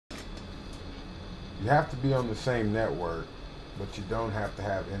you have to be on the same network, but you don't have to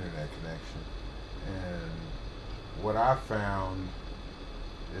have internet connection. And what I found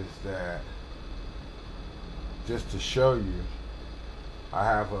is that, just to show you, I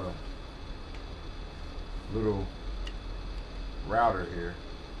have a little router here.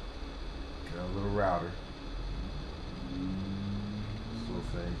 A little router. This little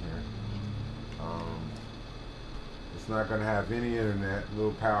thing here. It's not going to have any internet.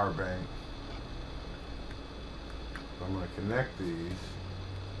 Little power bank. So I'm going to connect this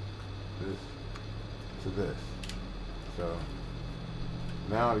to this. So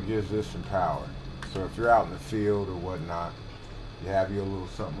now it gives this some power. So if you're out in the field or whatnot, you have your little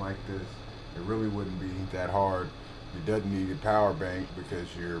something like this. It really wouldn't be that hard. It doesn't need a power bank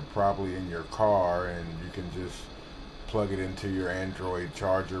because you're probably in your car and you can just plug it into your Android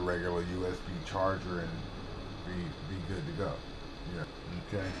charger, regular USB charger, and be good to go. Yeah.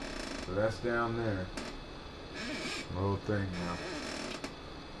 Okay. So that's down there. My little thing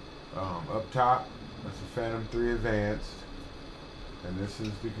now. Up top, that's a Phantom 3 Advanced, and this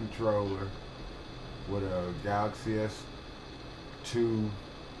is the controller with a Galaxy S2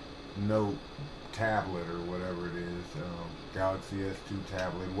 Note tablet or whatever it is, Galaxy S2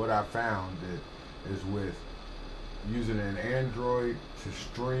 tablet. What I found is with using an Android to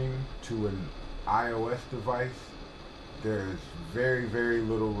stream to an iOS device, there's very, very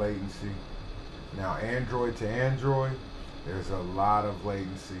little latency. Now, Android to Android, there's a lot of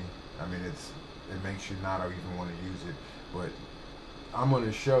latency. I mean, it makes you not even want to use it. But I'm going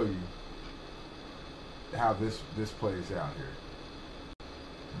to show you how this plays out here.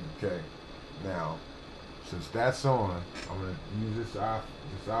 Okay. Now, since that's on, I'm going to use this eye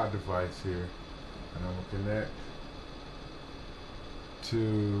device here, and I'm going to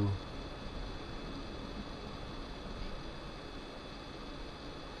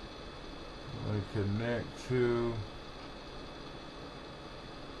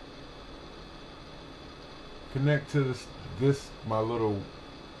connect to this my little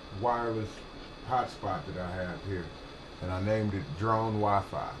wireless hotspot that I have here, and I named it Drone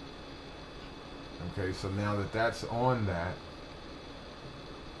Wi-Fi. Okay, so now that that's on that,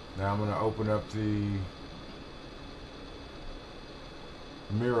 now I'm going to open up the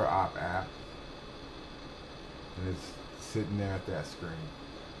MirrorOp app, and it's sitting there at that screen.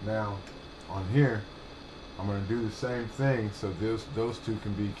 Now, on here, I'm going to do the same thing so those two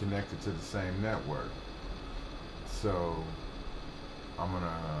can be connected to the same network. So, I'm going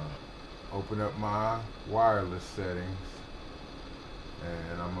to open up my wireless settings,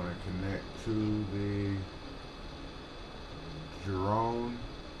 and I'm going to connect to the drone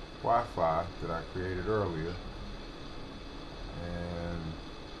Wi-Fi that I created earlier. And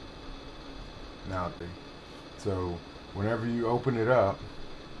now, so whenever you open it up,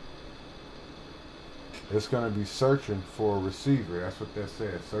 it's going to be searching for a receiver. That's what that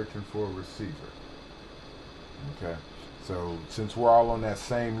says, searching for a receiver. Okay, so since we're all on that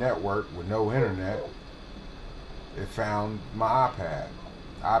same network with no internet, it found my iPad.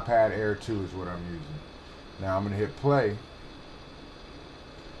 iPad Air 2 is what I'm using. Now I'm going to hit play,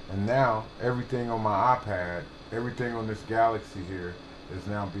 and now everything on my iPad, everything on this Galaxy here is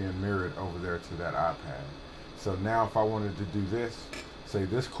now being mirrored over there to that iPad. So now if I wanted to do this, say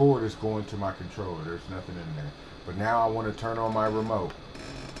this cord is going to my controller, there's nothing in there. But now I want to turn on my remote.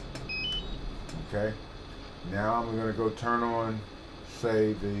 Okay? Now I'm going to go turn on,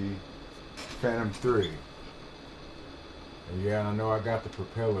 say, the Phantom 3. And yeah, I know I got the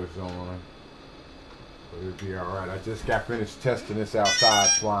propellers on, but it'll be alright. I just got finished testing this outside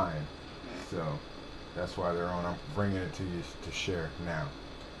flying. So that's why they're on. I'm bringing it to you to share now.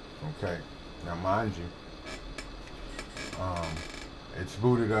 Okay. Now mind you, it's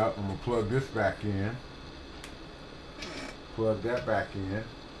booted up. I'm going to plug this back in. Plug that back in.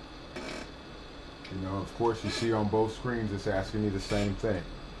 You know, of course, you see on both screens it's asking me the same thing.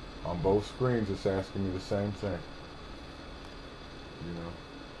 On both screens it's asking me the same thing. You know,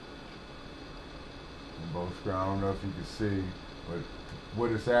 on both screens. I don't know if you can see, but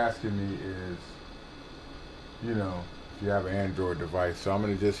what it's asking me is, you know, if you have an Android device. So I'm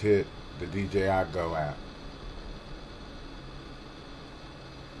going to just hit the DJI Go app.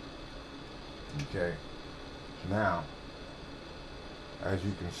 Okay. Now, as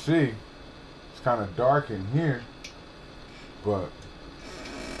you can see, it's kind of dark in here, but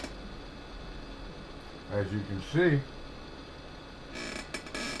as you can see,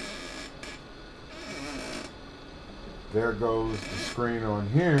 there goes the screen on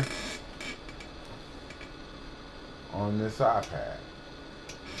here on this iPad.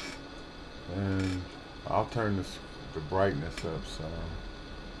 And I'll turn the brightness up some.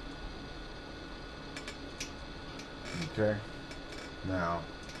 Okay. Now,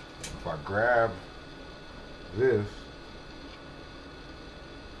 if I grab this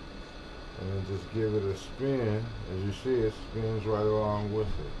and then just give it a spin, as you see, it spins right along with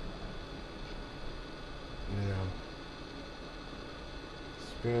it. Yeah.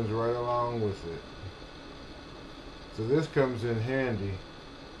 Spins right along with it. So this comes in handy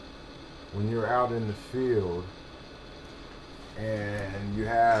when you're out in the field and you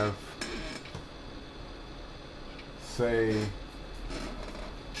have, say,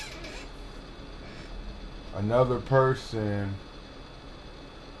 another person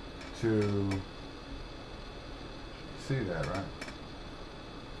to see that, right?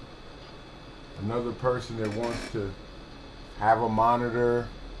 Another person that wants to have a monitor,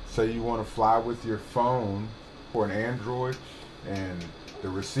 say you want to fly with your phone for an Android, and the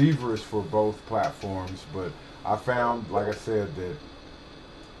receiver is for both platforms, but I found, like I said, that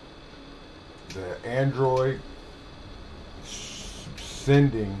the Android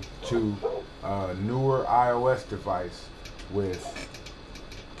sending to a newer iOS device with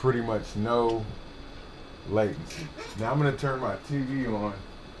pretty much no latency. Now I'm going to turn my TV on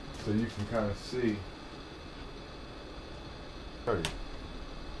so you can kind of see. Okay.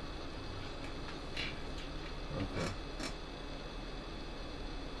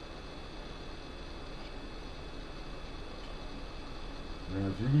 Now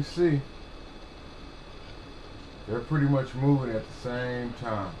if you can see, they're pretty much moving at the same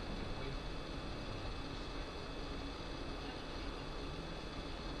time.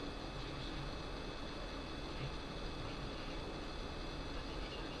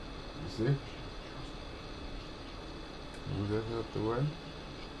 You see? Move that out the way.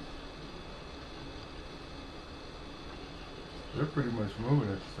 They're pretty much moving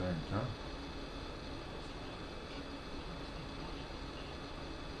at the same time.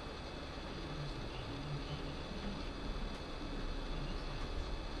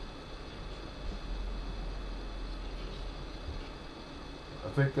 I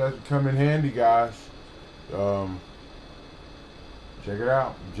think that would come in handy, guys. Check it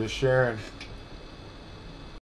out. I'm just sharing.